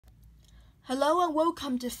Hello and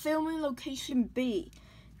welcome to Filming Location B,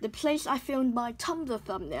 the place I filmed my Tumblr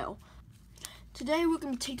thumbnail. Today we're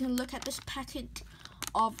going to be taking a look at this packet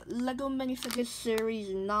of LEGO Minifigures Series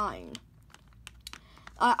 9.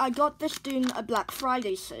 I got this during a Black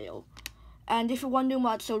Friday sale, and if you're wondering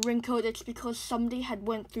why it's so wrinkled, it's because somebody had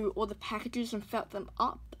went through all the packages and felt them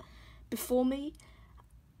up before me,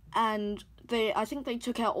 and I think they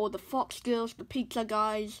took out all the Fox Girls, the Pizza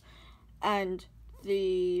Guys, and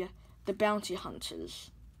the bounty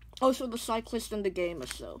hunters, also the cyclist and the gamer.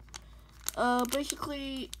 So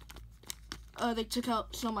basically they took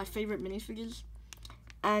out some of my favorite minifigures,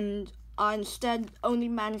 and I instead only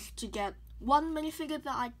managed to get one minifigure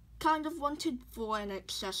that I kind of wanted for an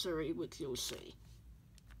accessory, which you'll see.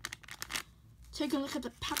 Take a look at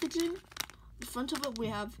the packaging. In front of it we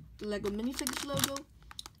have the LEGO Minifigures logo,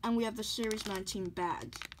 and we have the Series 19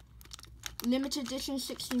 badge. Limited edition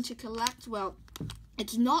 16 to collect. Well,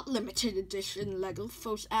 it's not limited edition LEGO,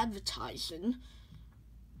 false advertising.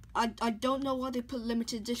 I don't know why they put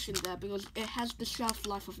limited edition there, because it has the shelf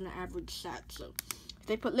life of an average set. So if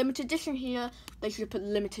they put limited edition here, they should put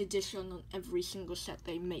limited edition on every single set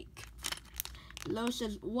they make. Below it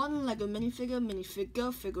says one LEGO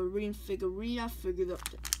minifigure, figurine, figuria, figure.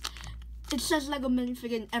 It says LEGO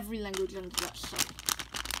minifigure in every language under that sun.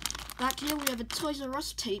 Back here we have a Toys R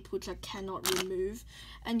Us tape, which I cannot remove.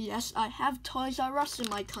 And yes, I have Toys R Us in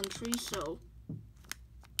my country, so.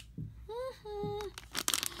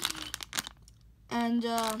 And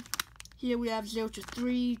here we have 0 to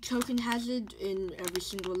 3, token hazard in every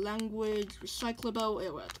single language, recyclable,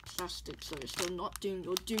 it's plastic, so you're still not doing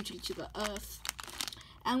your duty to the earth.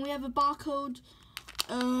 And we have a barcode.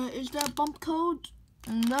 Is there a bump code?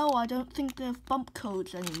 No, I don't think they have bump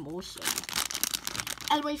codes anymore, so.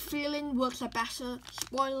 Anyway, feeling works are better.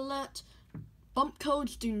 Spoiler alert, bump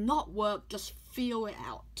codes do not work, just feel it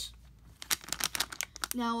out.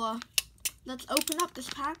 Now, let's open up this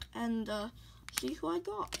pack and see who I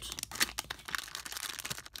got.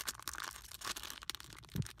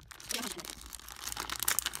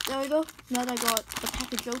 There we go. Now that I got the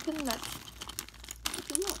package open, let's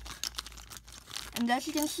take a look. And as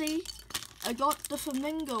you can see, I got the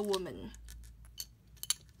Flamingo Woman.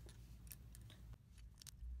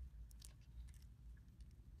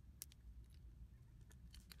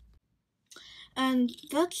 And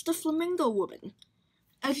that's the Flamingo Woman.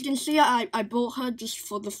 As you can see, I bought her just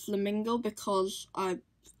for the flamingo because I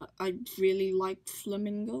really like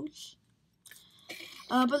flamingos.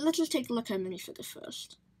 But let's just take a look at her minifigure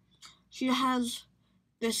first. She has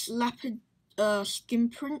this leopard skin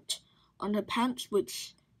print on her pants,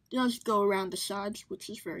 which does go around the sides, which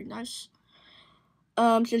is very nice.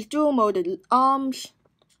 She has dual molded arms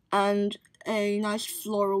and a nice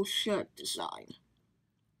floral shirt design.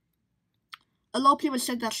 A lot of people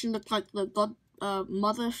said that she looked like the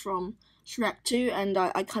godmother from Shrek 2, and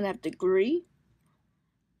I kind of have to agree.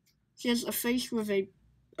 She has a face with a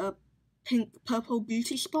pink-purple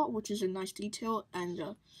beauty spot, which is a nice detail, and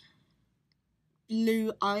a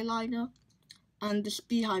blue eyeliner, and this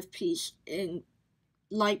beehive piece in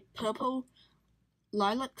light purple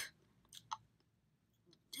lilac.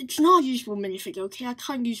 It's not a useful minifigure, okay? I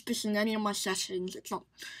can't use this in any of my settings. It's not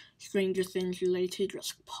Stranger Things related,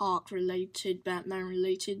 Jurassic Park related, Batman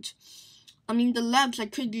related. I mean, the legs I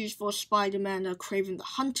could use for Spider-Man or Kraven the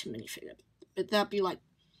Hunter minifigure, but that'd be like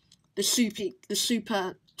the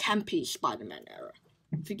super campy Spider-Man era,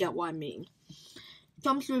 if you get what I mean. It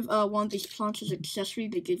comes with one of these plants as accessory.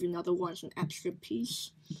 They give you another one as an extra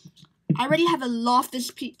piece. I already have a lot of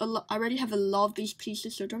these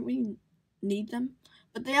pieces, so I don't really need them.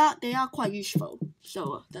 But they are quite useful,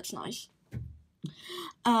 so that's nice.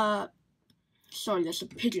 Sorry, there's a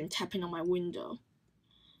pigeon tapping on my window.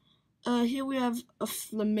 Here we have a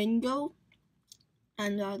flamingo,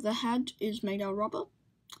 and the head is made out of rubber,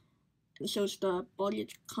 and so is the body.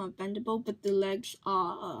 It's kind of bendable, but the legs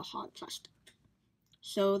are hard plastic.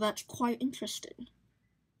 So that's quite interesting.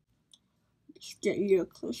 Let's get you a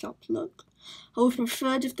close-up look. I would have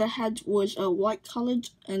preferred if the head was white colored,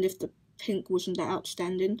 and if the pink wasn't that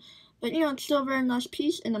outstanding, but you know, it's still a very nice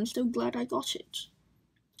piece, and I'm still glad I got it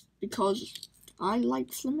because I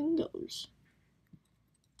like flamingos.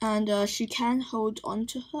 And she can hold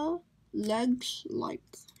onto her legs like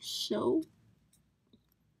so.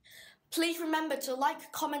 Please remember to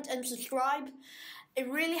like, comment, and subscribe. It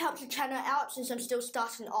really helps the channel out since I'm still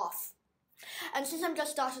starting off. And since I'm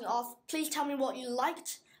just starting off, please tell me what you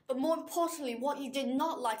liked, but more importantly, what you did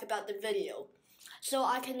not like about the video, so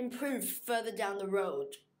I can improve further down the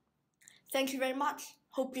road. Thank you very much,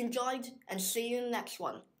 hope you enjoyed, and see you in the next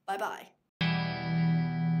one. Bye bye.